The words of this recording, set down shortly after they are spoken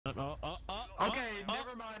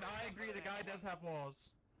does have walls.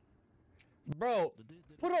 Bro,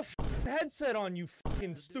 put a headset on, you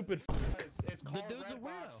fucking stupid. It's called red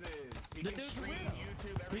boxes. The dude's a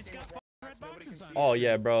weirdo. He's got red boxes on. Oh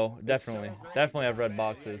yeah, bro, definitely have red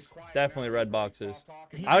boxes. Definitely red boxes.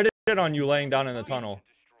 I did shit on you laying down in the tunnel.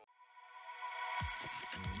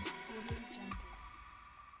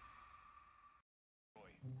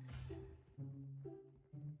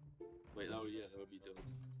 Wait, oh yeah, that would be dope.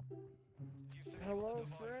 Hello,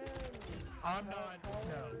 friend. I'm not.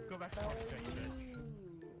 No, go back to talk to you, bitch.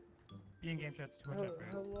 Being game chat's too much effort.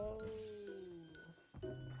 Hello.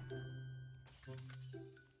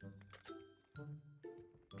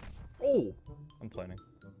 Oh, I'm planning.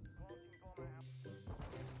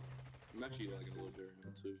 I'm actually lagging a little bit right now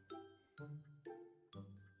too.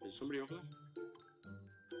 Is somebody over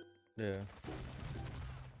there? Yeah.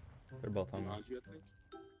 They're both on me. Behind you, I think.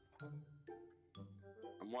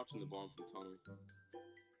 I'm watching the bomb from tunnel.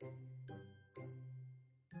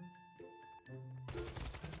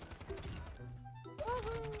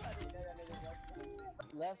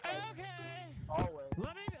 Left. Okay. Always.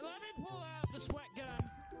 Let me pull out the sweat gun.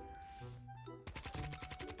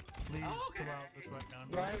 Please pull out the sweat gun.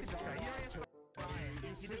 Right.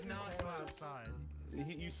 He does not go outside.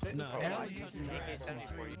 You sit No. Hell, you you just do need that.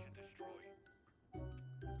 AK-74.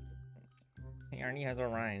 He already has a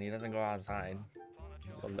Ryan. He doesn't go outside.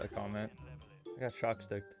 Love that comment. I got shock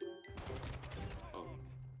sticked. Oh.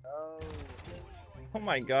 Oh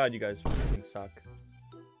my god, you guys fucking suck.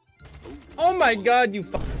 Oh my god, you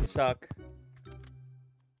fucking suck.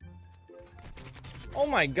 Oh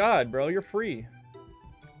my god, bro, you're free.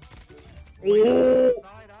 I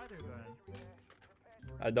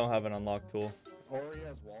don't have an unlock tool.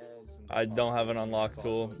 I don't have an unlock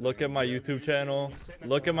tool. Look at my YouTube channel.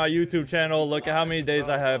 Look at my YouTube channel. Look at how many days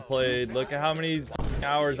I have played. Look at how many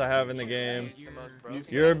hours I have in the game.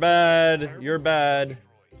 You're bad. You're bad.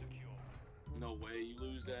 No way you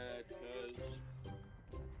lose that, cuz.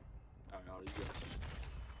 Alright, I'll use that.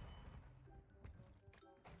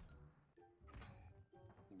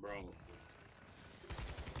 Bro.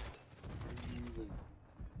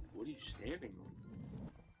 What are you standing on?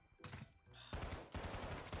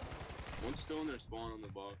 One's still in their spawn on the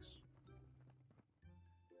box.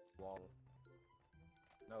 Wall.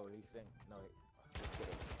 No, he's saying no.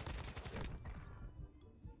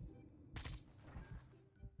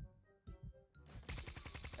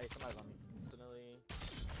 Hey, somebody's on me. Definitely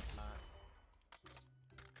not.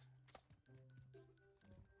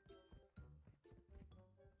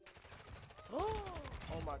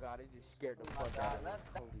 Oh my god, it just scared the fuck out of me.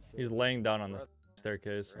 Holy shit. He's laying down on the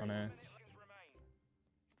staircase on A.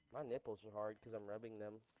 My nipples are hard because I'm rubbing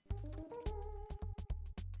them.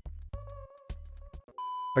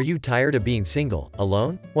 Are you tired of being single,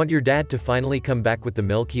 alone? Want your dad to finally come back with the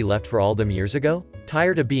milk he left for all them years ago?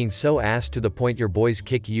 Tired of being so ass to the point your boys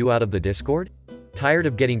kick you out of the Discord? Tired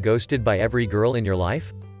of getting ghosted by every girl in your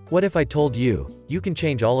life? What if I told you, you can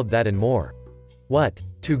change all of that and more? What,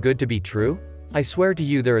 too good to be true? I swear to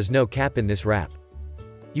you there is no cap in this rap.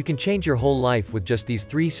 You can change your whole life with just these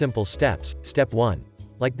 3 simple steps. Step 1.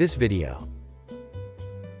 Like this video.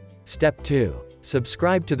 Step 2.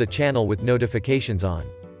 Subscribe to the channel with notifications on.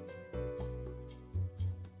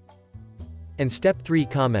 And step 3.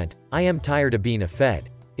 Comment, I am tired of being a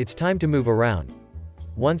fed. It's time to move around.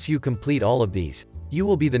 Once you complete all of these, you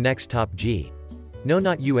will be the next top G. No,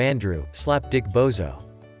 not you, Andrew, slapdick bozo.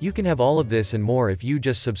 You can have all of this and more if you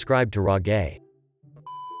just subscribe to Raw Gay.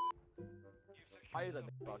 Why is that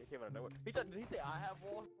dog? He came out of nowhere. Did he say I have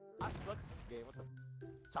one? I suck at this game. What the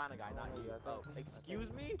China guy, not you. Oh, excuse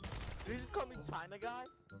me? Did you just call me China guy?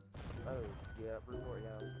 Oh, yeah, report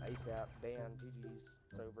him. ASAP, ban, GG's,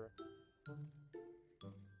 it's over.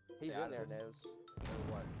 He's in there, Nez. Or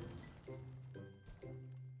what?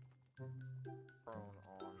 Prone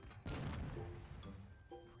on.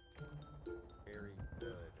 Very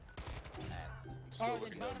good at. Still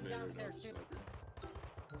looking at mid right now, just like-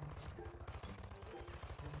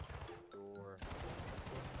 Door.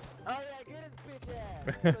 Oh yeah, get his bitch ass!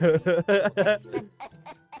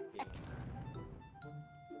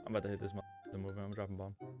 I'm about to hit this the movement. I'm dropping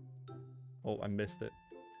bomb. Oh, I missed it.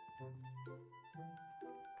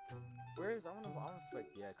 Where is? I wanna spec.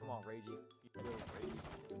 Yeah, come on, Ragey. Come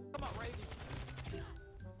on, Ragey.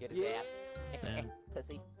 Get his ass.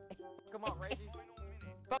 Pussy. Come on, Ragey.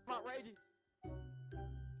 Come on, Ragey.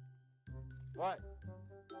 What?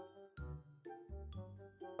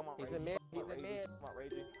 Come on, He's Ragey. in mid. Come on, He's in Ragey. mid. Come on,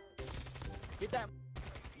 Ragey. Get that.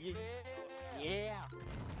 Yeah. Yeah.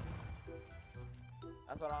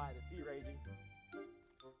 That's what I had to see, Ragey.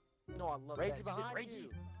 You know I love Ragey that behind shit. you.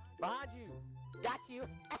 Behind you. Got you.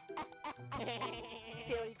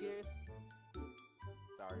 Silly goose.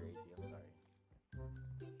 Sorry, Reggie. I'm sorry.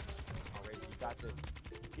 Oh, Reggie, you got this.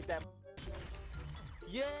 Get that.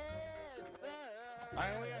 Yes, sir.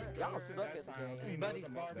 I only have Y'all Ghost in suck that at the sound, so game. he knows Buddy's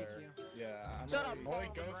I'm up there. barbecue. Yeah, I'm Shut up, only Paul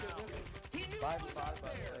Ghost Brown. in He knew Bye, I was bye, up bye,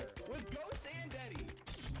 there with Ghost and Eddie.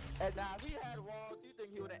 And now, if he had walls, do you think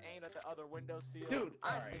he would have aimed at the other window seal? Dude,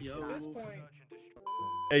 alright. Yo. At this point,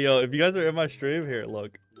 Hey, yo, if you guys are in my stream, here,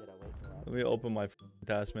 look. You gotta wait till Let me open my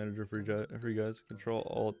task manager for you guys. Control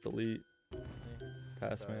Alt Delete.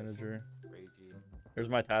 Task Sorry. manager. Reggie. Here's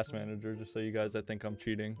my task manager, just so you guys that think I'm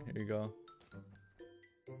cheating. Here you go.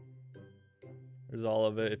 There's all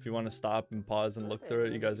of it. If you want to stop and pause and look through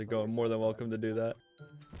it, you guys are more than welcome to do that.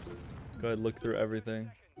 Go ahead, look through everything.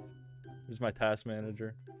 Here's my task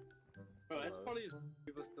manager. Bro, that's funny as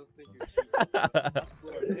people still think you're cheating. I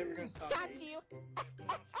swear, they're never gonna stop Got me. you.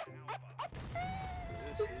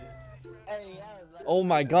 This shit. Hey, that was like Oh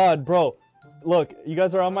my god, bro. Look, you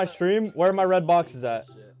guys are on my stream. Where are my red boxes at?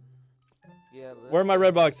 yeah, Where are my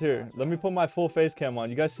red boxes here? Let me put my full face cam on.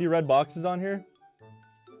 You guys see red boxes on here?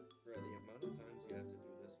 Bro, the amount of times you have to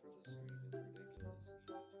do this for the stream is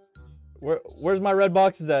ridiculous. Where's my red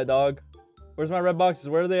boxes at, dog? Where's my red boxes?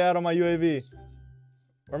 Where are they at on my UAV?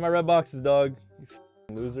 Where are my red boxes, dog? You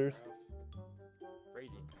f***ing losers. Reggie.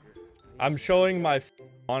 I'm showing my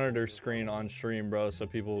monitor screen on stream, bro, so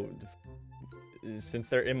people, since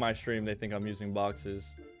they're in my stream, they think I'm using boxes.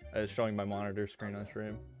 It's showing my monitor screen on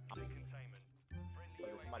stream.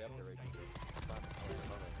 There's somebody up there, Reggie.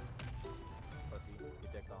 Let's see.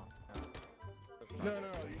 Get decked on. no,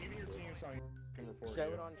 even your team song can report Show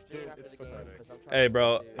you. it on stream Dude, after it's the game. pathetic. 'Cause I'm trying Hey, to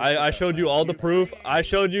bro, do- I showed you all the proof. I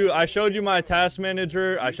showed you my task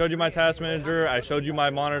manager. I showed you my task manager. I showed you my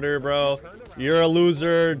monitor, bro. You're a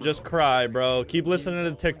loser. Just cry, bro. Keep listening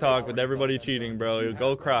to TikTok with everybody cheating, bro.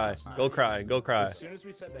 Go cry. Go cry. Go cry. As soon as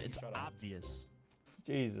we said that, It's you shut up. obvious.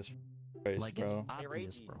 Jesus Christ, Like, it's bro. Hey,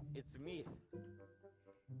 obvious, Reggie. bro. It's me.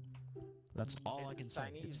 That's all It's I can say.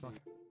 Chinese, It's dude. fucking